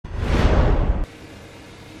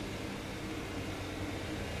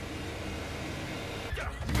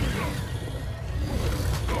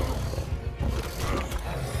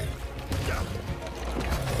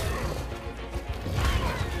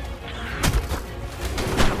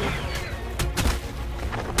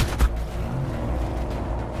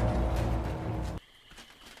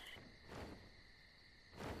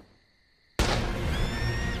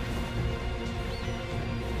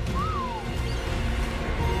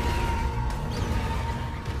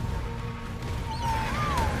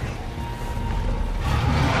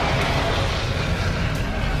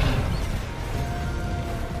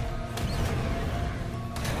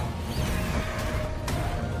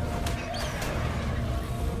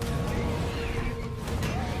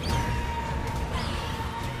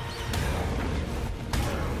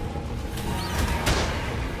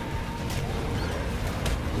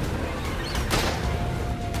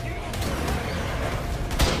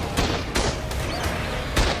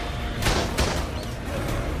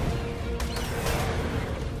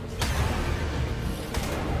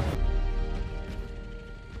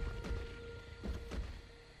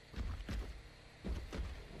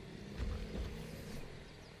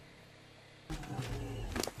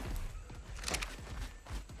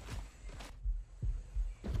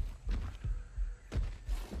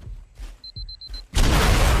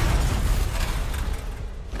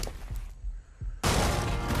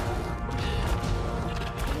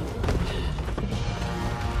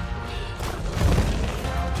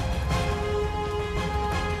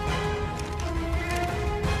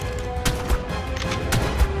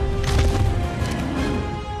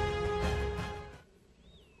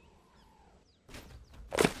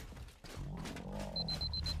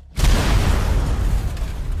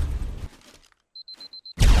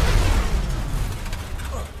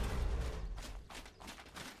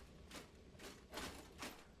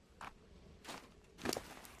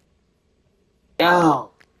Go.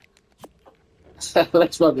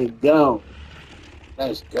 Let's fucking go.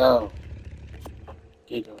 Let's go.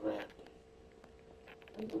 Get the rap.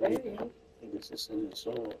 I think it's just in the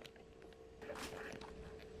sword.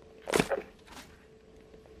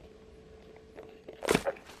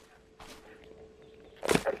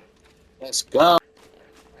 Let's go.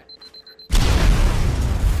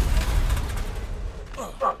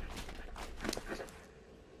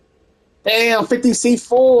 Damn, 50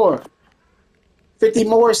 C4. 50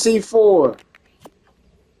 more C4.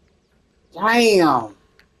 Damn.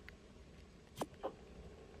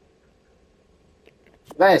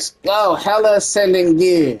 Let's go. Hella ascending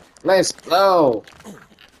gear. Let's go.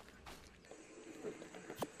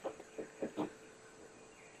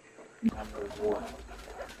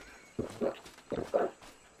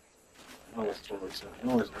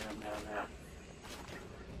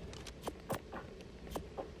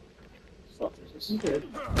 Fuck is this?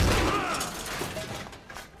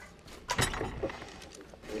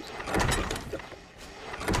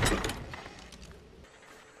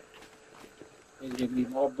 They give me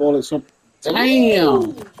more bullets from.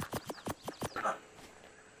 Damn!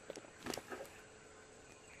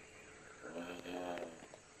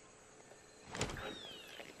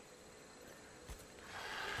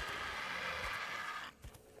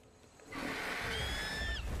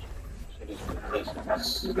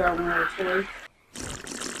 You got one more choice?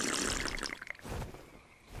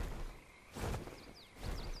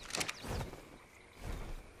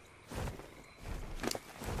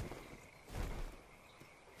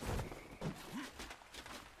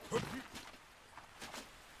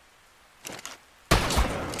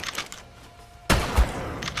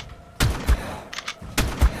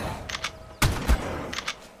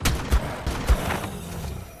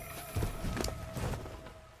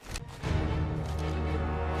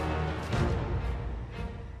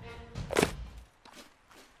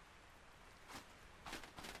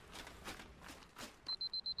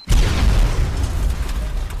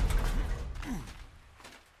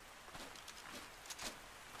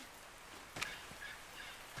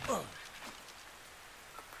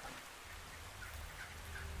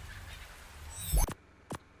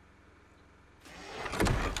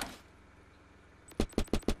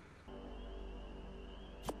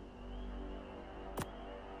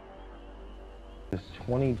 It's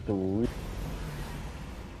 23.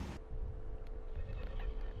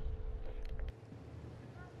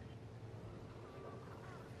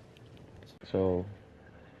 So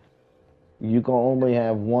you can only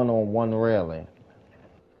have one on one railing.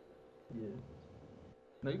 Yeah.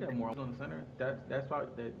 No, you got more on the center. That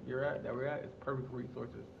spot that we're at is perfect for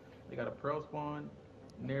resources. They got a pearl spawn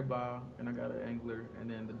nearby, and I got an angler,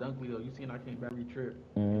 and then the Dunkley though. You seen I came back re-trip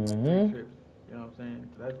in like 3 trips. You know what I'm saying?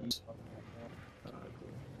 So that's easy. Cool.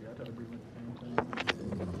 Yeah, I try to breathe at the same time.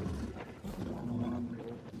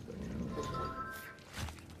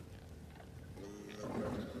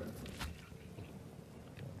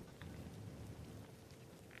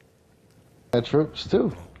 That trips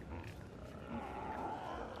too.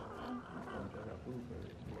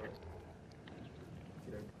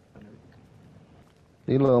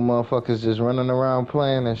 These little motherfuckers just running around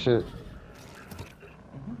playing and shit.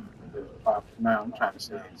 Now I'm trying to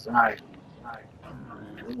say anxiety.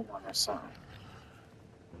 We want or something.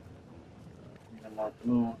 Get more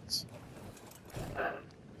balloons.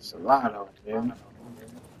 It's a lot of them,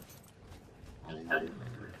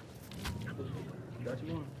 Got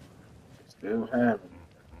you on. Still having it.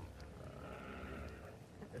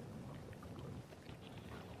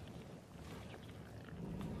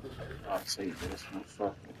 I'll take this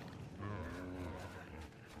motherfucker.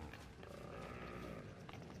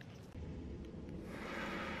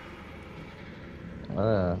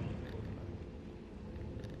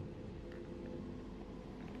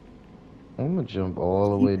 I'm gonna jump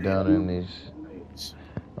all the way down in these.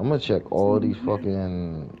 I'm gonna check all these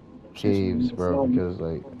fucking caves, bro, because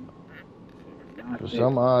like For Not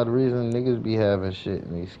some that. odd reason, niggas be having shit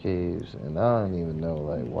in these caves, and I don't even know,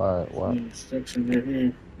 like, why? Section right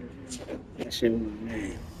here. That shit was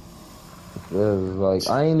mad. Cause like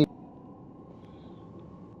I ain't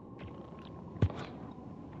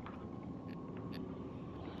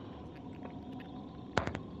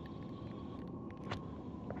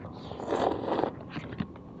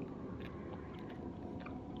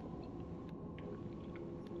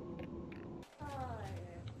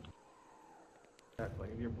That's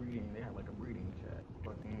like if you're breeding, they have like a breeding chat.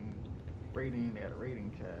 Fucking rating, they had a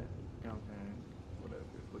rating chat. You know what I'm saying? Whatever,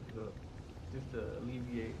 just look it up. Just to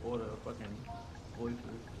alleviate all the fucking voices,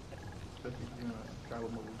 especially if you're gonna travel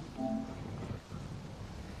multiple people.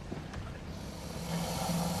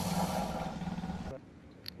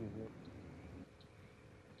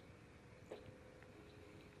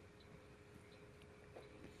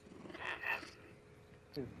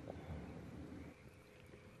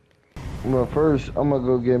 well first I'm gonna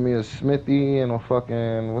go get me a Smithy and a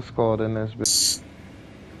fucking what's called in this bitch.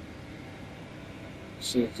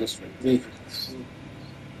 Shit just ridiculous.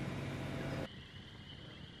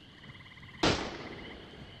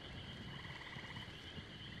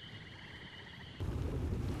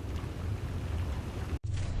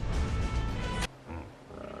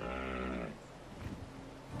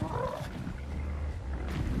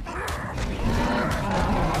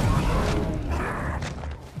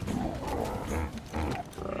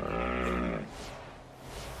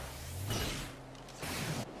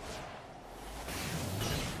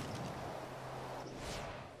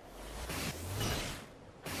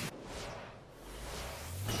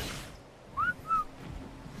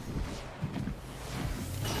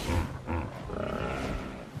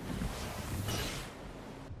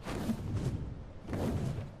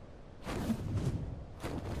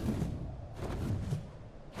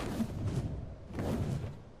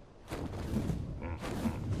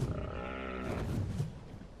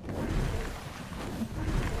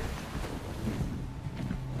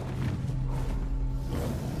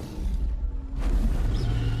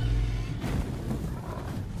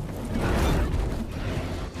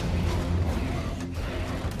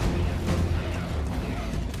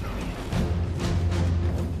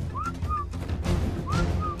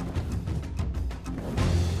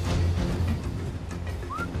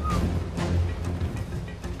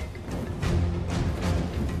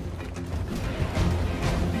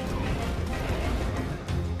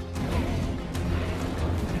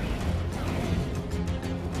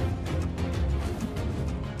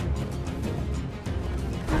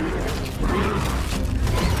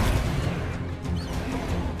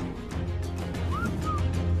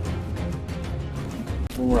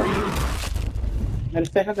 What? Matter of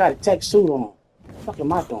fact, I got a tech suit on. What the fuck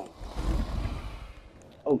am I doing?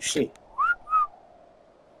 Oh shit.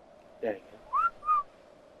 There you go.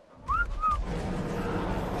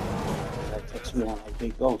 Got a tech suit on like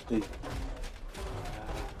big ghost, dude.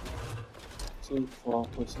 2, 4,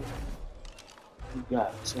 pussy. You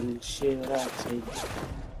got it. Send this shit out, take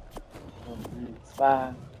 5.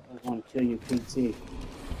 I want to kill your PT.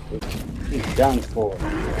 He's done for.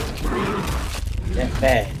 That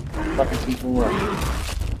bad. Fucking people up.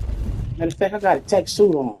 Matter of fact, I got a tech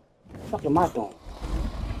suit on. What the fuck am I doing?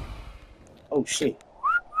 Oh shit.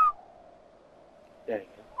 There you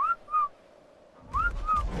go.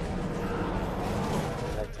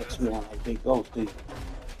 Got a tech suit on like big ghost, dude.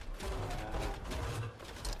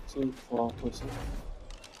 2, 4, pussy.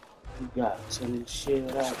 You got it. Send this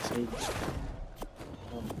shit out, take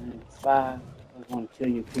 5. I want to kill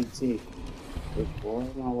your PT. Big boy,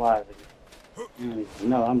 my wife. I don't even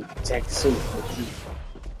know, I'm a tech suit.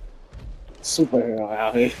 Superhero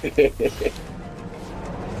out here.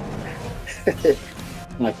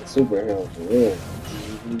 I'm like a superhero for real.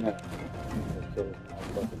 You know, kill my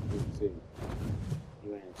fucking PT. You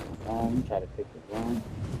ran to the phone, you try to pick the wrong.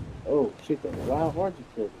 Oh shit, why would you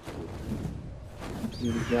kill this shit?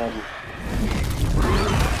 You got him.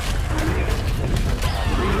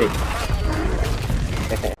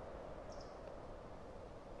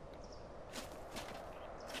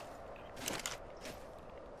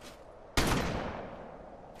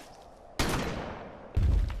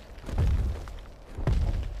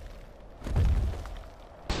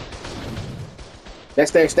 That's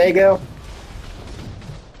their Stego?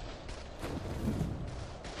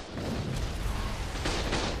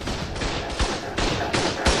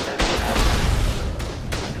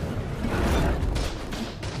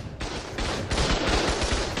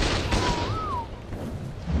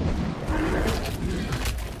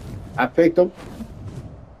 I picked them.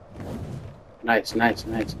 Nice, nice,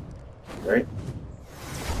 nice. Great.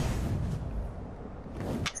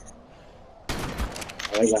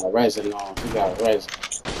 Oh, he got a resin on. He got a resin.